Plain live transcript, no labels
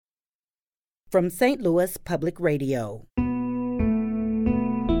from St. Louis Public Radio.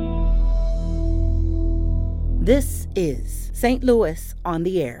 This is St. Louis on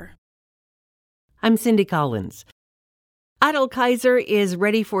the Air. I'm Cindy Collins. Adel Kaiser is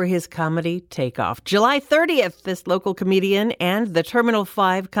ready for his comedy takeoff. July 30th, this local comedian and the Terminal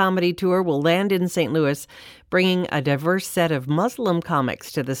 5 comedy tour will land in St. Louis, bringing a diverse set of Muslim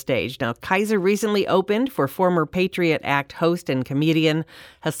comics to the stage. Now, Kaiser recently opened for former Patriot Act host and comedian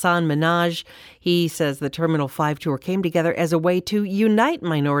Hasan Minhaj. He says the Terminal 5 tour came together as a way to unite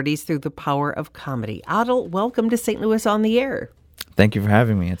minorities through the power of comedy. Adel, welcome to St. Louis on the Air. Thank you for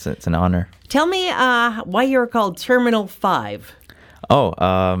having me. It's an honor. Tell me why you're called Terminal 5.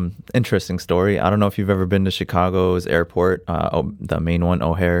 Interesting story. I don't know if you've ever been to Chicago's airport, the main one,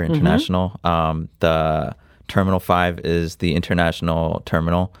 O'Hare International. The Terminal 5 is the international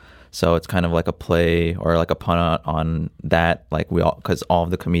terminal. So it's kind of like a play or like a pun on that. Like because all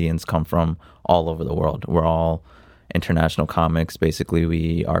of the comedians come from all over the world. We're all international comics. Basically,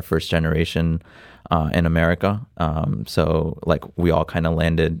 we are first generation in America. So like we all kind of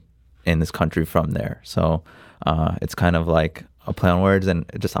landed in this country from there. So it's kind of like a play on words, and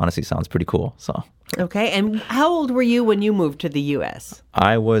it just honestly sounds pretty cool. So okay. And how old were you when you moved to the U.S.?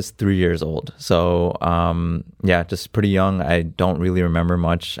 I was 3 years old. So just pretty young. I don't really remember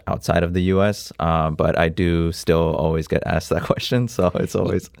much outside of the U.S., but I do still always get asked that question. So it's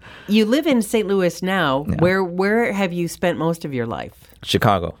always... You live in St. Louis now. Yeah. Where have you spent most of your life?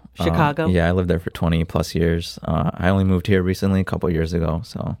 Chicago. Chicago? Yeah, I lived there for 20 plus years. I only moved here recently, a couple of years ago.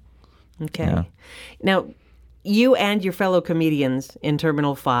 So, okay. Yeah. Now, you and your fellow comedians in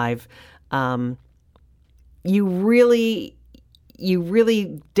Terminal 5, you really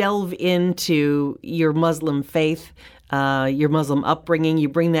delve into your Muslim faith, your Muslim upbringing. You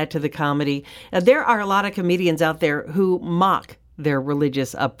bring that to the comedy. Now, there are a lot of comedians out there who mock their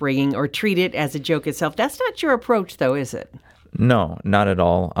religious upbringing or treat it as a joke itself. That's not your approach, though, is it? No, not at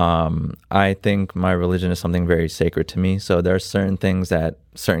all. I think my religion is something very sacred to me. So there are certain things that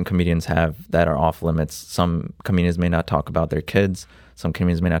certain comedians have that are off limits. Some comedians may not talk about their kids. Some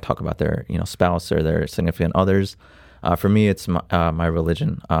comedians may not talk about their spouse or their significant others. For me, it's my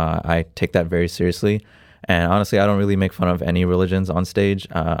religion. I take that very seriously. And honestly, I don't really make fun of any religions on stage.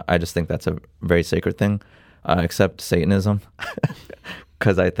 I just think that's a very sacred thing, except Satanism,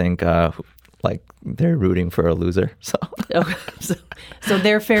 because I think they're rooting for a loser. So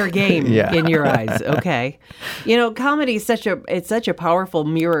they're fair game in your eyes. Okay. Comedy is such a powerful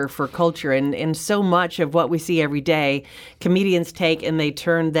mirror for culture, and so much of what we see every day, comedians take and they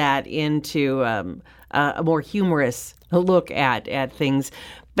turn that into a more humorous look at things.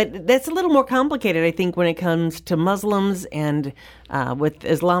 But that's a little more complicated, I think, when it comes to Muslims and with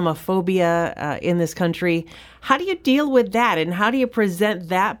Islamophobia in this country. How do you deal with that, and how do you present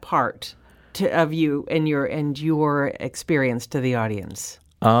that part of you and your experience to the audience?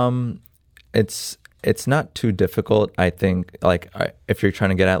 It's not too difficult. I think if you're trying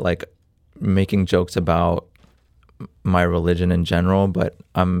to get at making jokes about my religion in general, but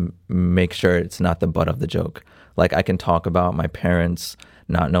make sure it's not the butt of the joke. Like I can talk about my parents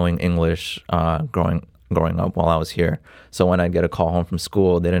not knowing English growing up while I was here. So when I'd get a call home from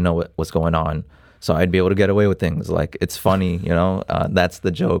school, they didn't know what was going on. So I'd be able to get away with things. Like it's funny, that's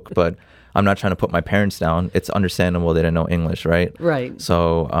the joke, but I'm not trying to put my parents down. It's understandable they didn't know English, right? Right.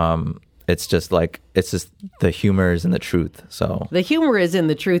 So it's just the humor is in the truth. So the humor is in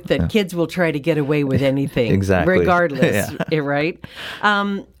the truth that kids will try to get away with anything, exactly, regardless, right?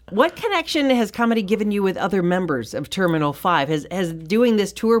 What connection has comedy given you with other members of Terminal 5? Has doing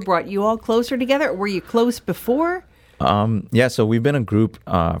this tour brought you all closer together? Were you close before? So we've been a group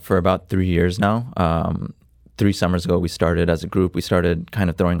for about 3 years now. 3 summers ago, we started as a group. We started kind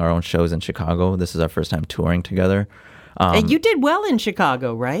of throwing our own shows in Chicago. This is our first time touring together. And you did well in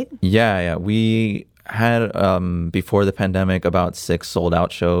Chicago, right? Yeah. We had, before the pandemic, about 6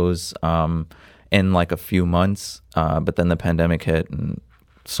 sold-out shows in a few months. But then the pandemic hit and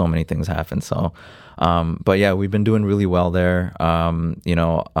so many things happened. So, we've been doing really well there. One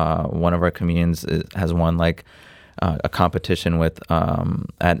of our comedians has won a competition with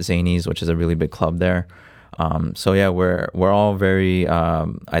at Zanies, which is a really big club there. We're all very,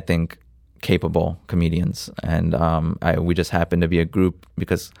 I think, capable comedians, and we just happen to be a group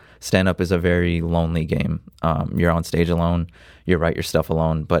because stand-up is a very lonely game. You're on stage alone, you write your stuff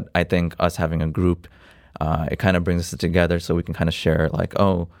alone, but I think us having a group, it kind of brings us together so we can kind of share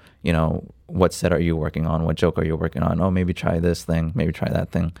what set are you working on, what joke are you working on, maybe try this thing, maybe try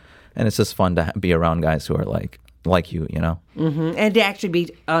that thing, and it's just fun to be around guys who are like you know. Mm-hmm. And to actually be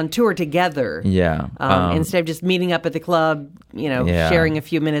on tour together. Yeah. Instead of just meeting up at the club, sharing a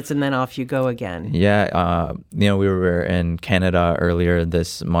few minutes and then off you go again. Yeah. We were in Canada earlier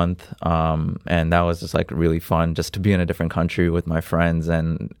this month, and that was just like really fun just to be in a different country with my friends,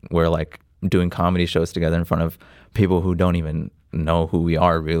 and we're like doing comedy shows together in front of people who don't even know who we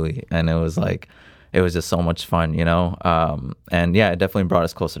are really. And it was just so much fun, and yeah, it definitely brought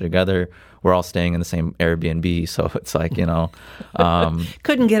us closer together. We're all staying in the same Airbnb, so it's like,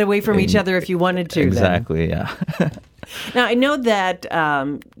 couldn't get away from each other if you wanted to. Exactly, then. Yeah. Now, I know that,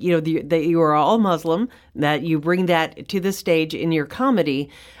 that you are all Muslim, that you bring that to the stage in your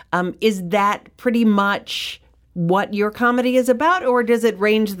comedy. Is that pretty much what your comedy is about, or does it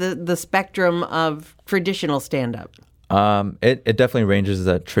range the spectrum of traditional stand-up? It definitely ranges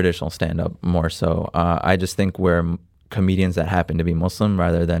the traditional stand-up more so. I just think we're comedians that happen to be Muslim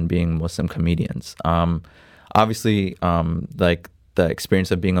rather than being Muslim comedians. Obviously, like the experience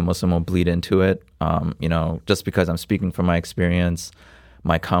of being a Muslim will bleed into it. Just because I'm speaking from my experience,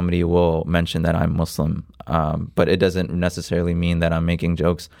 my comedy will mention that I'm Muslim, but it doesn't necessarily mean that I'm making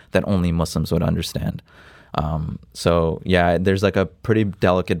jokes that only Muslims would understand. So yeah, there's like a pretty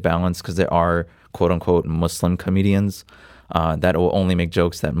delicate balance because there are quote unquote Muslim comedians that will only make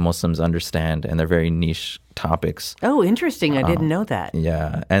jokes that Muslims understand, and they're very niche topics. Oh, interesting. I didn't know that.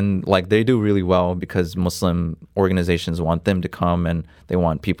 Yeah. And like they do really well because Muslim organizations want them to come and they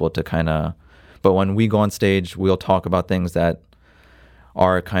want people to but when we go on stage, we'll talk about things that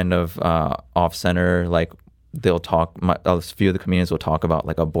are kind of off center. Like a few of the comedians will talk about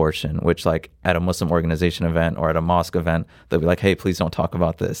like abortion, which like at a Muslim organization event or at a mosque event, they'll be like, hey, please don't talk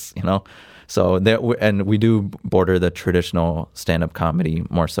about this, So and we do border the traditional stand-up comedy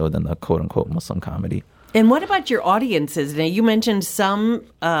more so than the quote-unquote Muslim comedy. And what about your audiences? Now, you mentioned some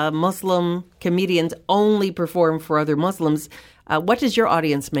Muslim comedians only perform for other Muslims. What does your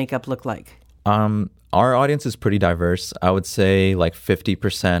audience makeup look like? Our audience is pretty diverse. I would say like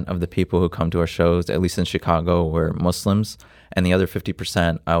 50% of the people who come to our shows, at least in Chicago, were Muslims. And the other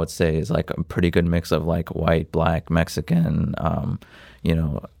 50%, I would say, is like a pretty good mix of like white, black, Mexican,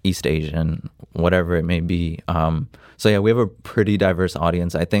 East Asian, whatever it may be. So yeah, we have a pretty diverse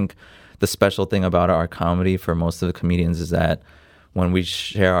audience. I think the special thing about our comedy for most of the comedians is that when we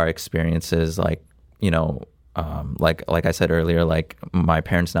share our experiences, like I said earlier, like my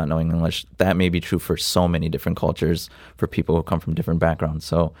parents not knowing English, that may be true for so many different cultures, for people who come from different backgrounds.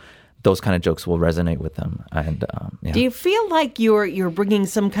 So those kind of jokes will resonate with them. And yeah. Do you feel like you're bringing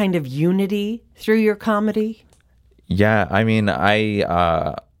some kind of unity through your comedy? Yeah, I mean,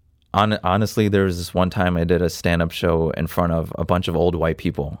 honestly, there was this one time I did a stand-up show in front of a bunch of old white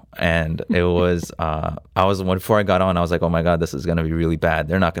people, and it was before I got on, I was like, oh my God, this is going to be really bad.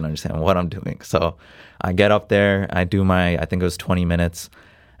 They're not going to understand what I'm doing. So I get up there, I do I think it was 20 minutes,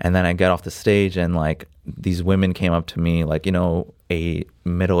 and then I get off the stage, and like these women came up to me, like, a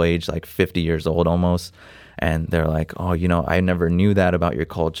middle-aged, like 50 years old almost. And they're like, oh, I never knew that about your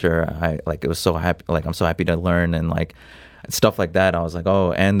culture. It was so happy. Like, I'm so happy to learn, and like stuff like that. I was like,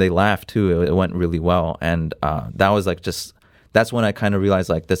 oh, and they laughed too. It went really well. And that was like that's when I kind of realized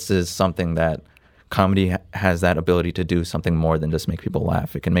like this is something that comedy has that ability to do, something more than just make people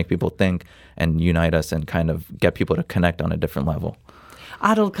laugh. It can make people think and unite us and kind of get people to connect on a different level.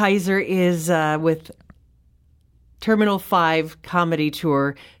 Adel Kaiser is with Terminal 5 Comedy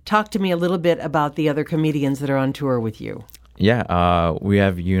Tour. Talk to me a little bit about the other comedians that are on tour with you. Yeah, we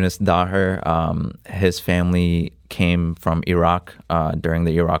have Yunus Daher. His family came from Iraq during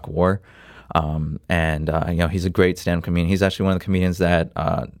the Iraq War. He's a great stand-up comedian. He's actually one of the comedians that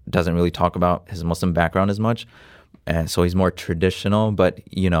doesn't really talk about his Muslim background as much. And so he's more traditional, but,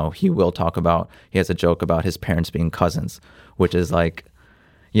 he will talk about, he has a joke about his parents being cousins, which is like,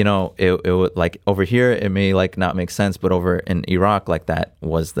 it would like over here, it may like not make sense, but over in Iraq, like that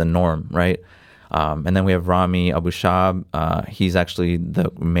was the norm, right? And then we have Rami Abu Shab. He's actually the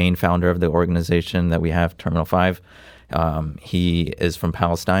main founder of the organization that we have, Terminal 5. He is from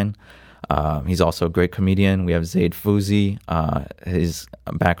Palestine. He's also a great comedian. We have Zaid Fouzi. His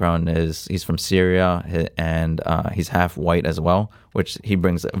background is he's from Syria, and he's half white as well, which he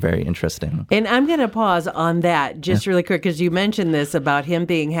brings very interesting. And I'm going to pause on that just really quick, because you mentioned this about him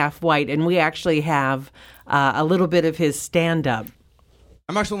being half white, and we actually have a little bit of his stand-up.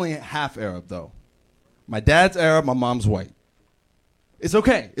 I'm actually only half Arab, though. My dad's Arab, my mom's white. It's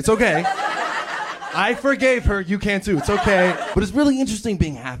okay. It's okay. I forgave her. You can too. It's okay. But it's really interesting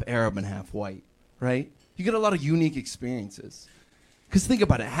being half Arab and half white, right? You get a lot of unique experiences. Because think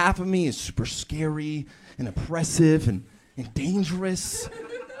about it. Half of me is super scary and oppressive and dangerous.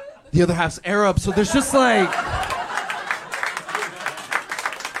 The other half's Arab. So there's just like...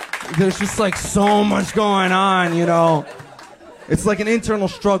 there's just like so much going on, you know. It's like an internal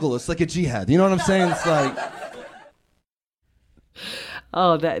struggle. It's like a jihad. You know what I'm saying? It's like...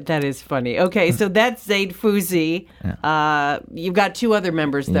 Oh, that is funny. Okay, so that's Zaid Fouzi. Yeah. You've got two other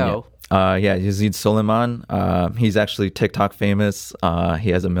members, though. Yeah, Yazid Suleiman. He's actually TikTok famous.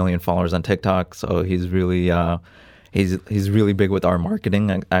 He has 1 million followers on TikTok, so he's really he's really big with our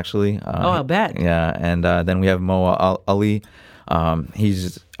marketing, actually. I'll bet. Yeah, and then we have Moa Ali.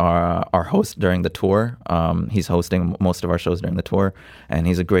 He's our host during the tour. He's hosting most of our shows during the tour, and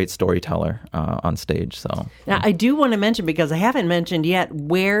he's a great storyteller on stage. So now, I do want to mention, because I haven't mentioned yet,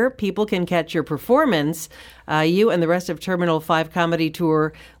 where people can catch your performance. You and the rest of Terminal 5 Comedy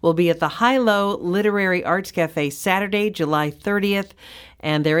Tour will be at the High-Low Literary Arts Cafe Saturday, July 30th,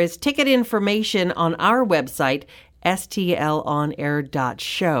 and there is ticket information on our website,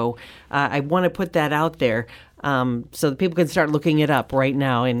 stlonair.show. I want to put that out there so that people can start looking it up right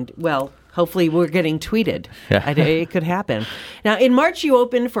now. And, well, hopefully we're getting tweeted. Yeah. It could happen. Now, in March, you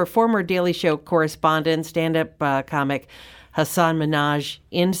opened for former Daily Show correspondent, stand-up comic Hasan Minhaj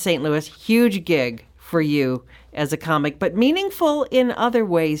in St. Louis. Huge gig for you as a comic, but meaningful in other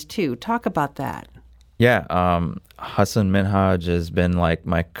ways, too. Talk about that. Yeah, Hasan Minhaj has been like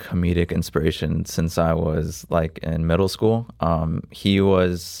my comedic inspiration since I was like in middle school. He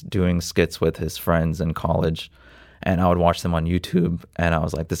was doing skits with his friends in college, and I would watch them on YouTube, and I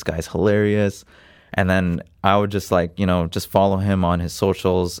was like, this guy's hilarious. And then I would just like, just follow him on his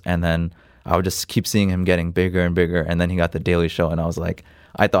socials, and then I would just keep seeing him getting bigger and bigger. And then he got the Daily Show, and I was like,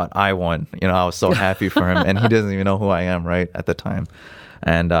 I thought I won. I was so happy for him, and he doesn't even know who I am right at the time.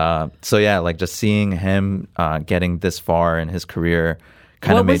 And so, yeah, like just seeing him getting this far in his career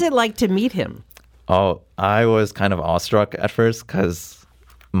kind of What was it like to meet him? Oh, I was kind of awestruck at first because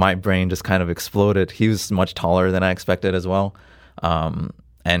my brain just kind of exploded. He was much taller than I expected as well.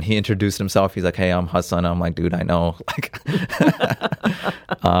 And he introduced himself. He's like, hey, I'm Hasan. I'm like, dude, I know.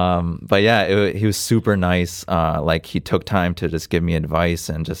 But yeah, he was super nice. Like he took time to just give me advice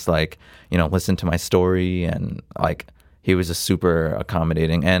and just like, listen to my story, and like, he was just super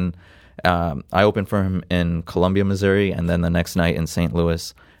accommodating. And I opened for him in Columbia, Missouri, and then the next night in St.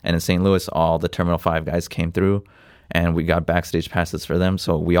 Louis. And in St. Louis, all the Terminal 5 guys came through, and we got backstage passes for them.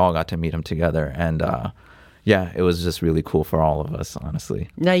 So we all got to meet him together. And yeah, it was just really cool for all of us, honestly.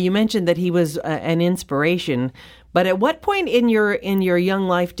 Now, you mentioned that he was an inspiration, but at what point in your young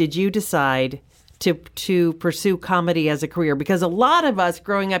life did you decide to pursue comedy as a career? Because a lot of us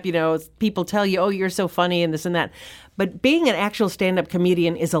growing up, people tell you, oh, you're so funny and this and that. But being an actual stand-up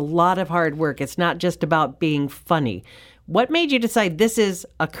comedian is a lot of hard work. It's not just about being funny. What made you decide this is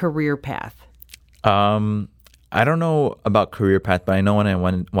a career path? I don't know about career path, but I know when I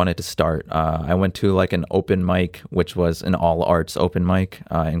wanted to start. I went to like an open mic, which was an all arts open mic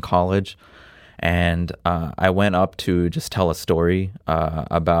in college. And I went up to just tell a story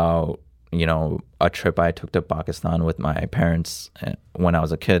about, a trip I took to Pakistan with my parents when I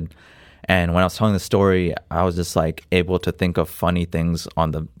was a kid. And when I was telling the story, I was just like able to think of funny things on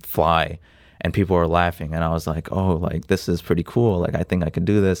the fly, and people were laughing. And I was like, oh, like this is pretty cool. Like I think I can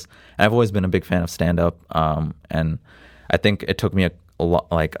do this. And I've always been a big fan of stand-up. And I think it took me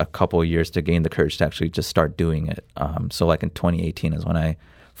a couple of years to gain the courage to actually just start doing it. So like in 2018 is when I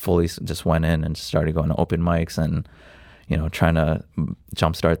fully just went in and started going to open mics and, trying to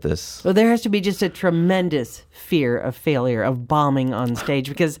jumpstart this. Well, there has to be just a tremendous fear of failure, of bombing on stage,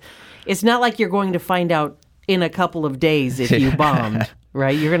 because it's not like you're going to find out in a couple of days if you bombed,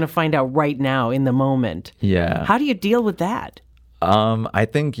 right? You're going to find out right now in the moment. Yeah. How do you deal with that? I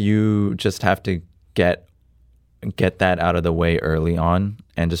think you just have to get that out of the way early on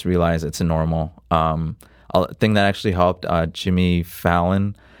and just realize it's normal. A thing that actually helped, Jimmy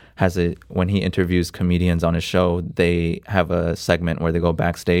Fallon has when he interviews comedians on his show, they have a segment where they go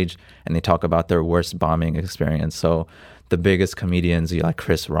backstage and they talk about their worst bombing experience. So the biggest comedians, like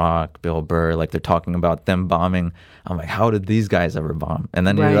Chris Rock, Bill Burr, like they're talking about them bombing. I'm like, how did these guys ever bomb? And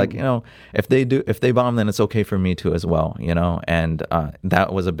then you're like, if they bomb, then it's okay for me to as well, And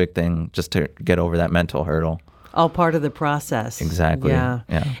that was a big thing, just to get over that mental hurdle. All part of the process. Exactly. Yeah.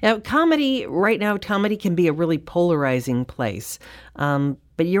 Now, comedy can be a really polarizing place.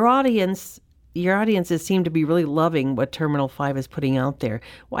 But your audiences seem to be really loving what Terminal 5 is putting out there.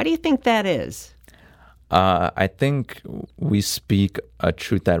 Why do you think that is? I think we speak a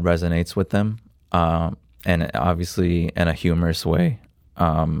truth that resonates with them, and obviously in a humorous way.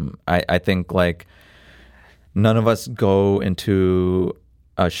 I think like none of us go into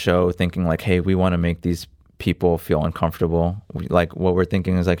a show thinking like, hey, we want to make these people feel uncomfortable. Like what we're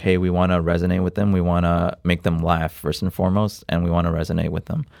thinking is like, hey, we want to resonate with them. We want to make them laugh first and foremost, and we want to resonate with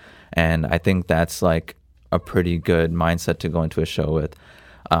them. And I think that's like a pretty good mindset to go into a show with.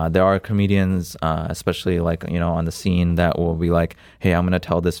 There are comedians, especially like, on the scene, that will be like, hey, I'm going to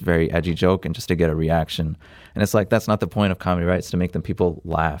tell this very edgy joke and just to get a reaction. And it's like, that's not the point of comedy, right? It's to make them people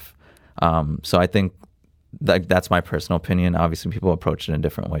laugh. So I think that's my personal opinion. Obviously, people approach it in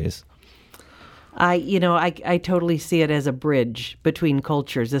different ways. I totally see it as a bridge between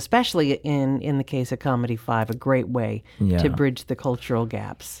cultures, especially in the case of Comedy 5, a great way to bridge the cultural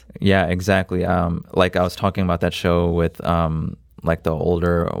gaps. Yeah, exactly. Like I was talking about that show with like the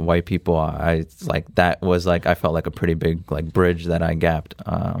older white people. I felt like a pretty big like bridge that I gapped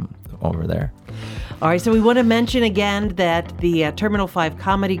over there. All right, so we want to mention again that the Terminal 5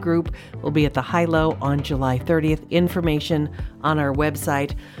 Comedy Group will be at the High-Low on July 30th. Information on our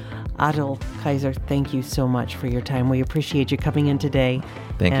website. Adil Kaiser, thank you so much for your time. We appreciate you coming in today.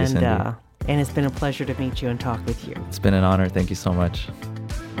 Thank you, Cindy. And it's been a pleasure to meet you and talk with you. It's been an honor. Thank you so much.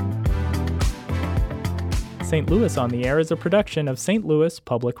 St. Louis on the Air is a production of St. Louis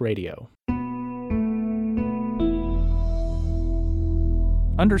Public Radio.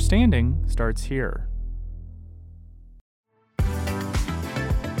 Understanding starts here.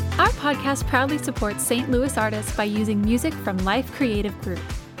 Our podcast proudly supports St. Louis artists by using music from Life Creative Group.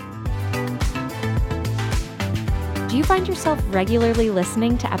 Do you find yourself regularly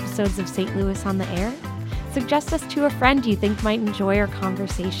listening to episodes of St. Louis on the Air? Suggest us to a friend you think might enjoy our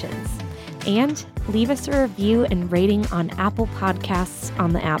conversations. And leave us a review and rating on Apple Podcasts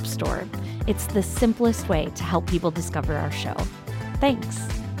on the App Store. It's the simplest way to help people discover our show. Thanks.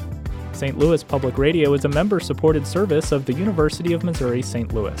 St. Louis Public Radio is a member-supported service of the University of Missouri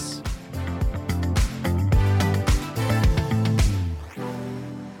St. Louis.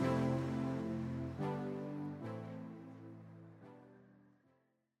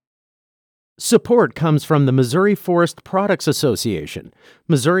 Support comes from the Missouri Forest Products Association.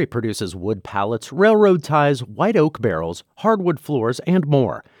 Missouri produces wood pallets, railroad ties, white oak barrels, hardwood floors, and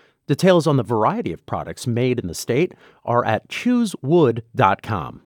more. Details on the variety of products made in the state are at choosewood.com.